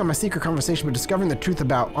spying on my secret conversation but discovering the truth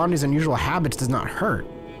about Andi's unusual habits does not hurt.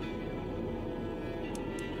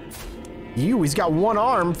 He's got one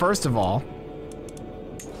arm, first of all.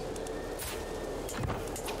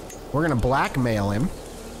 We're gonna blackmail him.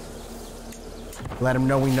 Let him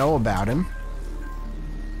know we know about him.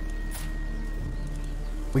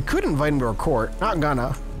 We could invite him to our court. Not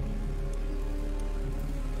gonna.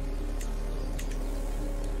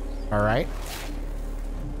 All right.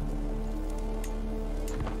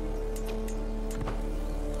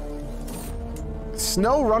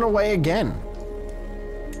 Snow, run away again.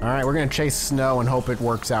 All right, we're gonna chase Snow and hope it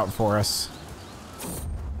works out for us.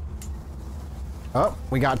 Oh,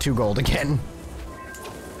 we got 2 gold again.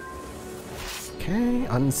 Okay,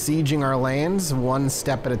 unsieging our lands 1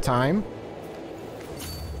 step at a time.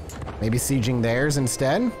 Maybe sieging theirs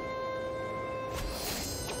instead.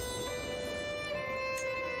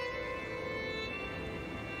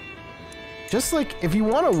 Just like, if you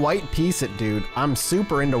want to white piece it, dude, I'm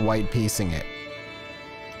super into white piecing it.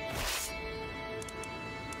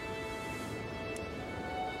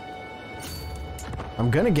 I'm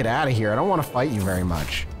gonna get out of here. I don't want to fight you very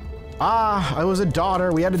much. Ah, I was a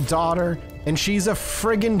daughter. We had a daughter, and she's a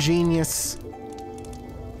friggin' genius.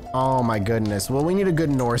 Oh my goodness. Well, we need a good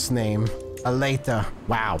Norse name. Aletha.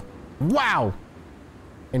 Wow. Wow!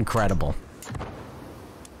 Incredible.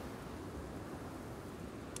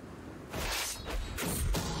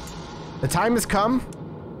 The time has come.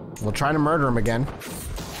 We'll try to murder him again.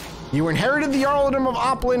 You inherited the Jarldom of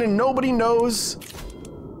Oplin and nobody knows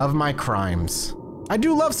of my crimes. I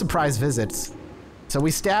do love surprise visits. So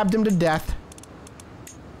we stabbed him to death.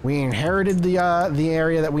 We inherited the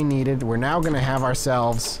area that we needed. We're now gonna have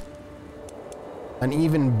ourselves an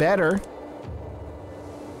even better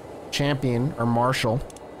champion or marshal.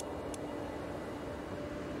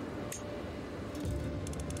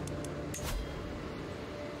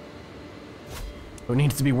 Who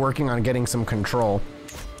needs to be working on getting some control.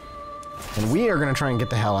 And we are gonna try and get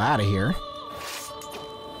the hell out of here.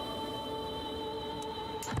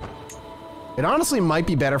 It honestly might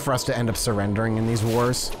be better for us to end up surrendering in these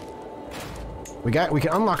wars. We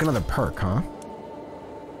can unlock another perk, huh?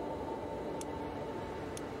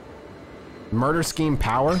 Murder scheme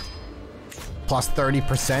power. Plus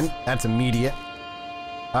 30%. That's immediate.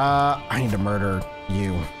 I need to murder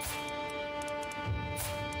you.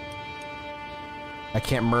 I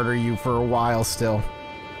can't murder you for a while still.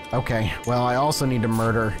 Okay, well, I also need to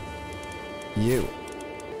murder You.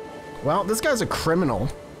 Well, this guy's a criminal.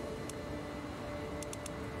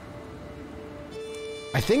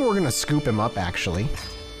 I think we're gonna scoop him up, actually.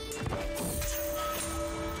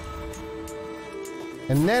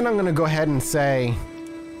 And then I'm gonna go ahead and say,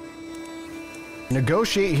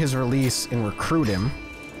 negotiate his release and recruit him.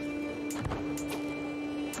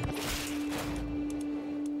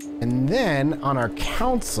 And then on our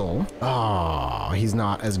council, oh, he's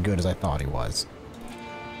not as good as I thought he was.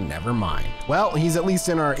 Never mind. Well, he's at least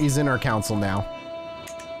in our council now.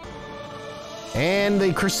 And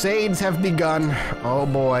the Crusades have begun. Oh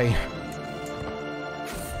boy.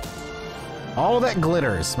 All that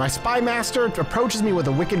glitters. My spy master approaches me with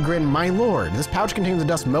a wicked grin. My lord, this pouch contains a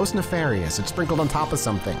dust most nefarious. It's sprinkled on top of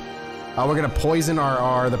something. Oh, we're gonna poison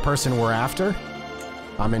the person we're after?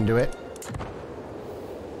 I'm into it.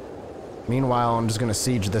 Meanwhile, I'm just gonna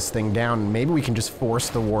siege this thing down, and maybe we can just force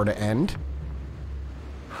the war to end.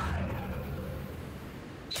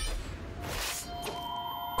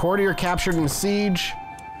 Courtier captured in siege.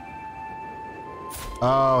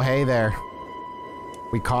 Oh, hey there.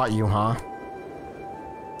 We caught you, huh?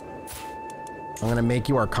 I'm gonna make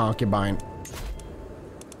you our concubine.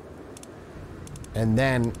 And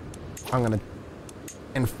then I'm gonna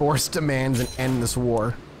enforce demands and end this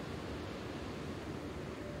war.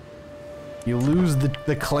 You lose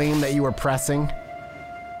the claim that you were pressing.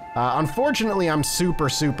 Unfortunately, I'm super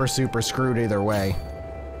screwed either way.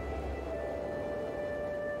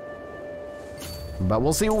 But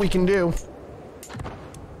we'll see what we can do.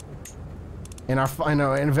 I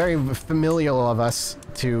know, and very familial of us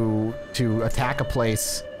to attack a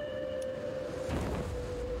place.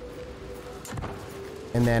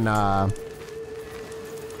 And then,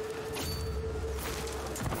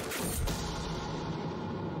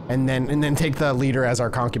 and then take the leader as our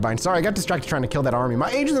concubine. Sorry, I got distracted trying to kill that army.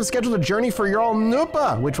 My agents have scheduled a journey for Jarl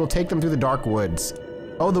Nupa, which will take them through the dark woods.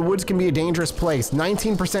 Oh, the woods can be a dangerous place.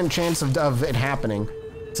 19% chance of it happening.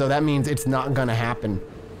 So that means it's not gonna happen.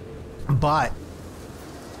 But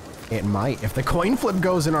it might. If the coin flip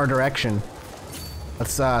goes in our direction.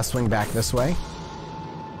 Let's swing back this way.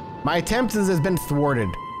 My attempt has been thwarted.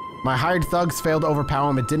 My hired thugs failed to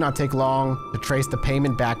overpower him. It did not take long to trace the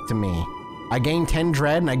payment back to me. I gained 10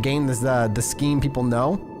 dread, and I gained this, the scheme people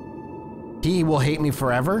know. He will hate me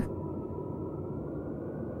forever.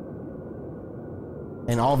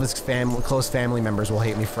 And all of his close family members will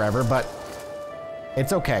hate me forever, but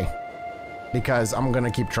it's okay. Because I'm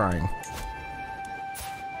gonna keep trying.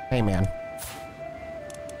 Hey, man.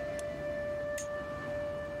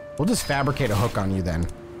 We'll just fabricate a hook on you then.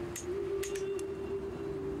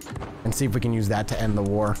 And see if we can use that to end the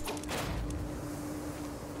war.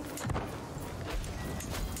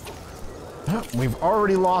 We've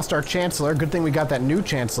already lost our Chancellor. Good thing we got that new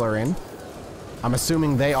Chancellor in. I'm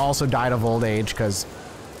assuming they also died of old age, because,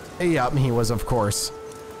 yep, he was, of course,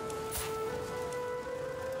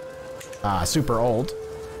 super old.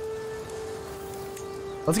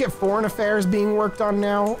 Let's get foreign affairs being worked on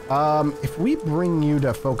now. If we bring you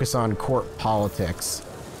to focus on court politics,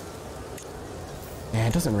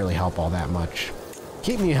 it doesn't really help all that much.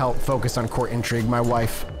 Keep me focused on court intrigue, my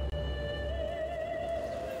wife.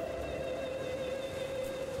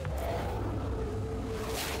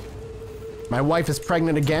 My wife is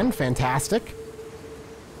pregnant again. Fantastic.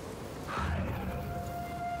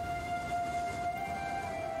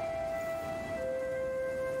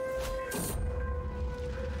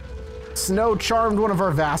 Snow charmed one of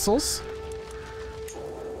our vassals.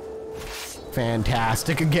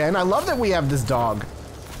 Fantastic again. I love that we have this dog.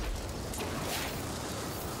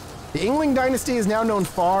 The Yngling dynasty is now known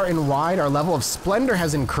far and wide. Our level of splendor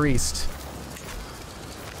has increased.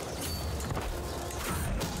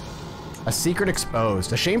 A secret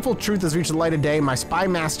exposed. A shameful truth has reached the light of day. My spy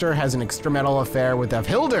master has an extramarital affair with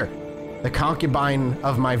Hildur, the concubine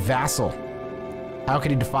of my vassal. How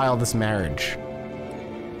could he defile this marriage?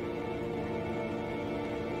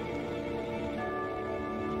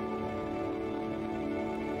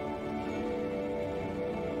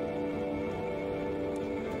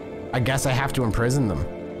 I guess I have to imprison them.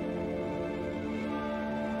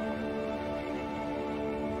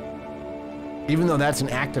 Even though that's an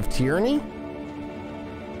act of tyranny?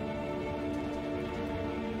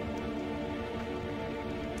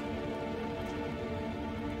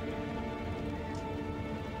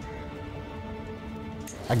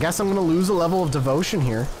 I guess I'm gonna lose a level of devotion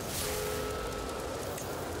here.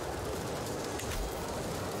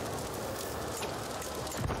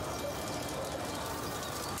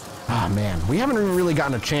 Ah, man, we haven't really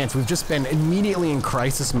gotten a chance. We've just been immediately in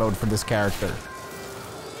crisis mode for this character.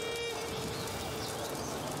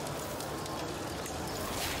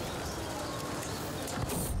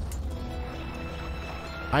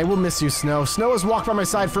 I will miss you, Snow. Snow has walked by my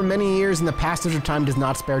side for many years, and the passage of time does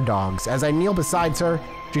not spare dogs. As I kneel beside her,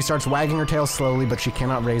 she starts wagging her tail slowly, but she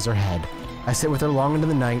cannot raise her head. I sit with her long into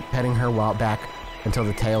the night, petting her while back until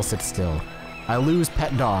the tail sits still. I lose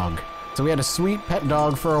pet dog. So we had a sweet pet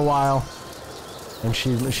dog for a while, and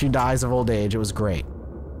she dies of old age. It was great.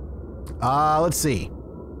 Let's see.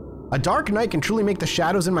 A dark night can truly make the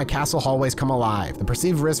shadows in my castle hallways come alive. The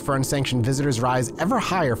perceived risk for unsanctioned visitors rise ever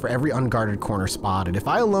higher for every unguarded corner spotted. If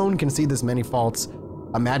I alone can see this many faults,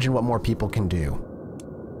 imagine what more people can do.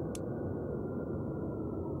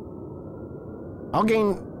 I'll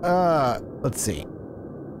gain, let's see.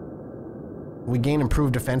 We gain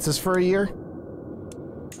improved defenses for a year.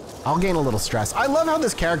 I'll gain a little stress. I love how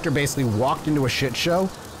this character basically walked into a shit show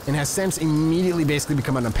and has since immediately basically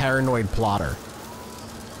become a paranoid plotter.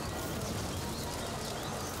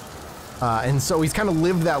 And so he's kind of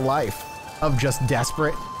lived that life of just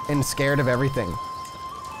desperate and scared of everything.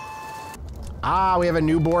 Ah, we have a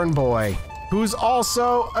newborn boy who's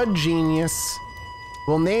also a genius.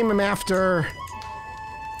 We'll name him after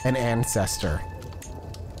an ancestor.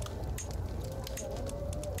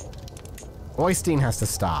 Oystein has to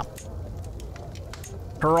stop.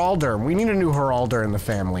 Heralder. We need a new Heralder in the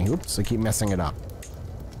family. Oops, I keep messing it up.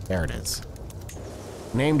 There it is.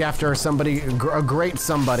 Named after somebody, a great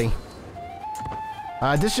somebody.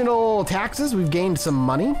 Additional taxes, we've gained some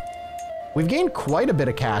money. We've gained quite a bit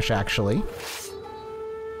of cash, actually.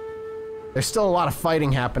 There's still a lot of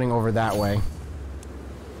fighting happening over that way.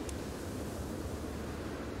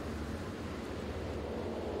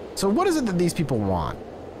 So what is it that these people want?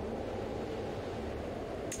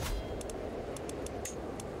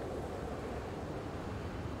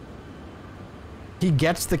 He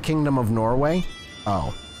gets the Kingdom of Norway?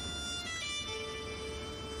 Oh.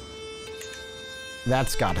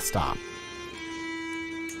 That's gotta stop.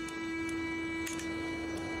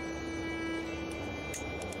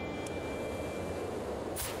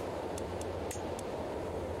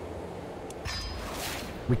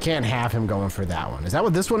 We can't have him going for that one. Is that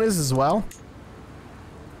what this one is as well?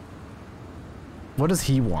 What does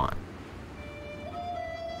he want?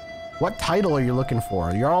 What title are you looking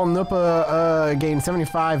for? Jarl Nupa gained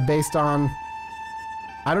 75 based on...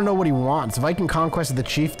 I don't know what he wants. Viking Conquest of the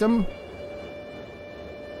Chiefdom?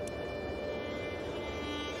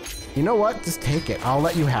 You know what? Just take it. I'll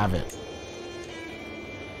let you have it.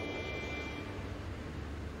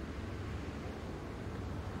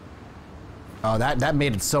 Oh, that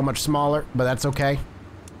made it so much smaller, but that's okay.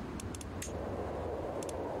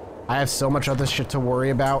 I have so much other shit to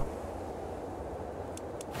worry about.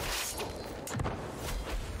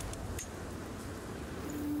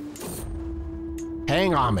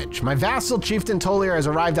 Paying homage. My vassal chieftain Tolier has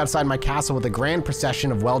arrived outside my castle with a grand procession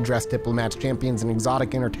of well-dressed diplomats, champions, and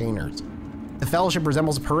exotic entertainers. The fellowship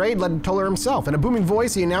resembles a parade led to Tolier himself. In a booming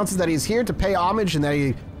voice, he announces that he is here to pay homage and that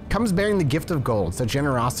he comes bearing the gift of gold. Such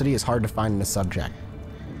generosity is hard to find in a subject.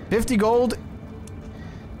 50 gold,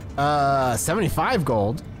 75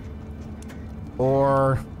 gold,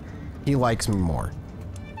 or he likes me more.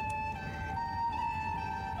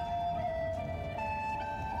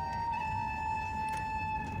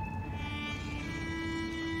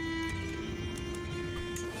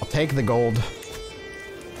 I'll take the gold.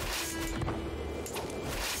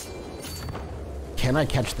 Can I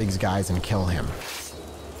catch these guys and kill him?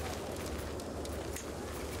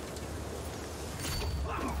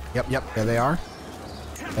 Yep, there they are.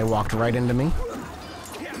 They walked right into me.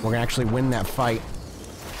 We're gonna actually win that fight.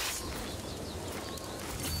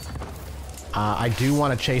 I do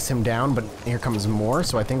want to chase him down, but here comes more,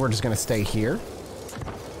 so I think we're just gonna stay here.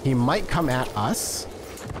 He might come at us.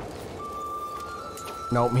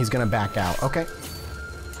 Nope, he's gonna back out. Okay.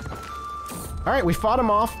 All right, we fought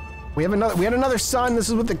him off. We had another son. This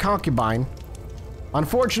is with the concubine.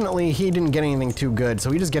 Unfortunately, he didn't get anything too good,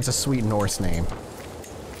 so he just gets a sweet Norse name.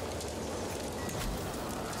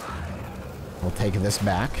 We'll take this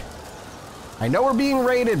back. I know we're being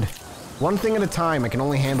raided. One thing at a time. I can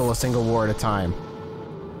only handle a single war at a time.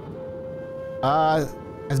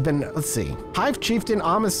 Let's see. Hive Chieftain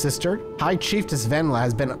Amma's sister, High Chiefess Venla,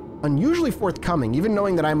 has been unusually forthcoming. Even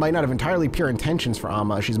knowing that I might not have entirely pure intentions for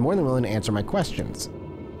Amma, she's more than willing to answer my questions.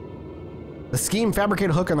 The scheme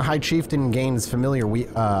fabricated hook on the High Chieftain gains familiar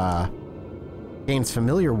weakness.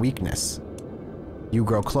 You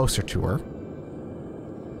grow closer to her.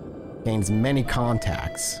 Gains many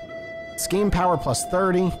contacts. Scheme power plus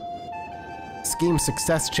 30. Scheme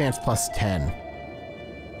success chance plus 10.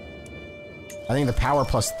 I think the power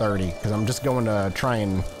plus 30, because I'm just going to try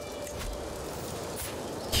and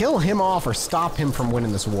kill him off or stop him from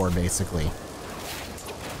winning this war, basically.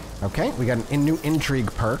 Okay, we got a new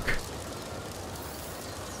intrigue perk.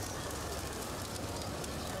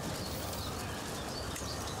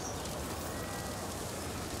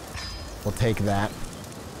 We'll take that.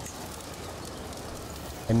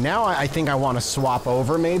 And now I think I want to swap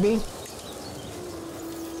over, maybe?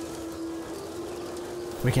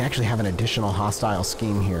 We can actually have an additional hostile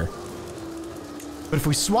scheme here. But if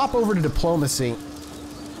we swap over to diplomacy...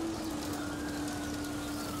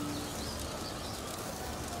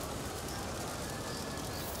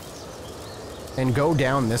 and go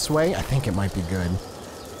down this way, I think it might be good.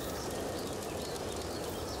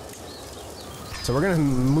 So we're gonna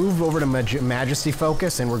move over to Majesty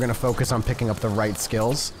Focus, and we're gonna focus on picking up the right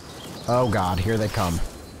skills. Oh god, here they come.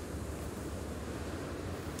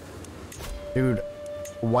 Dude,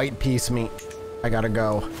 white piece me. I gotta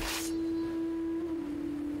go.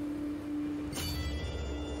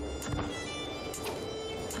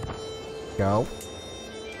 Go.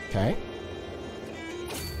 Okay.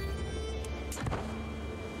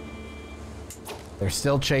 They're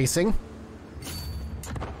still chasing.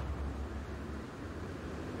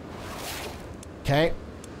 Okay.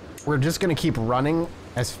 We're just gonna keep running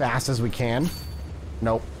as fast as we can.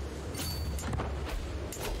 Nope.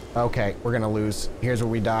 Okay, we're gonna lose. Here's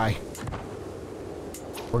where we die.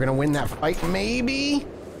 We're gonna win that fight, maybe?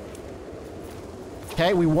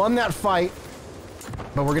 Okay, we won that fight,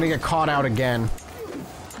 but we're gonna get caught out again.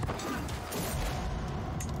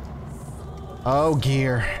 Oh,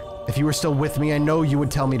 Gear. If you were still with me, I know you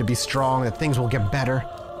would tell me to be strong, that things will get better.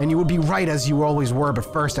 And you would be right as you always were,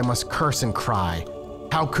 but first I must curse and cry.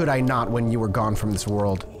 How could I not when you were gone from this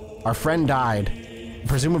world? Our friend died,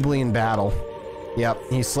 presumably in battle. Yep,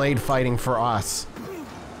 he slayed fighting for us.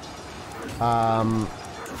 And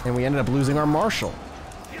we ended up losing our marshal.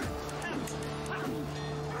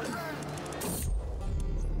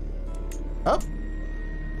 Oh.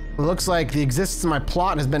 Looks like the existence of my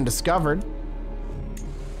plot has been discovered.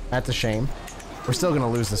 That's a shame. We're still gonna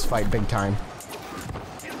lose this fight big time.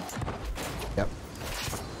 Yep.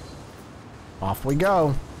 Off we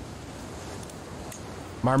go.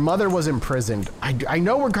 My mother was imprisoned. I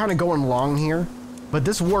know we're kind of going long here, but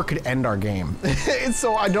this war could end our game.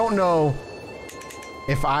 So I don't know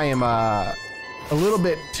if I am a little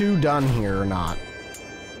bit too done here or not.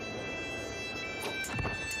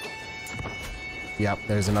 Yep,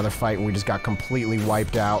 there's another fight where we just got completely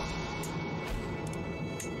wiped out.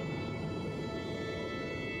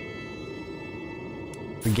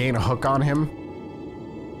 We gain a hook on him.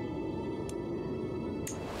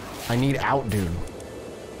 I need out, dude.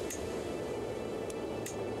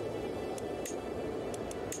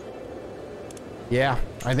 Yeah,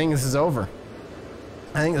 I think this is over.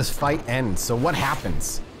 I think this fight ends. So what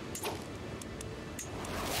happens?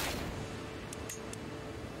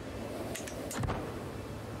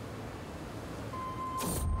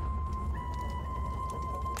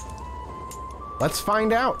 Let's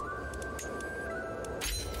find out.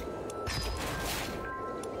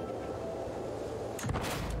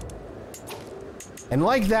 And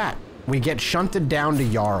like that, we get shunted down to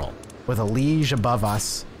Jarl, with a liege above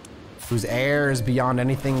us, whose heir is beyond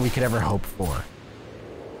anything we could ever hope for.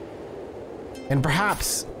 And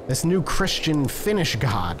perhaps this new Christian Finnish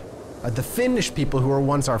god, the Finnish people who were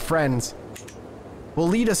once our friends, will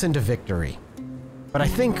lead us into victory. But I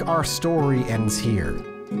think our story ends here,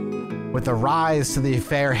 with the rise to the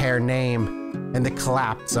fair hair name and the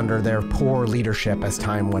collapse under their poor leadership as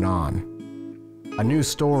time went on. A new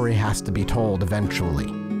story has to be told eventually,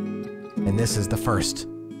 and this is the first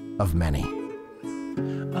of many.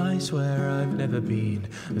 I swear I've never been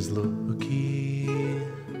as lucky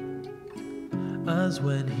as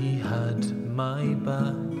when he had my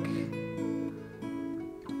back.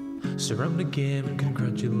 Surround the game and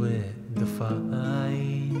congratulate the fight.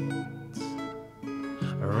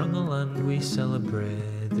 Around the land we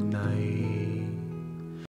celebrate the night.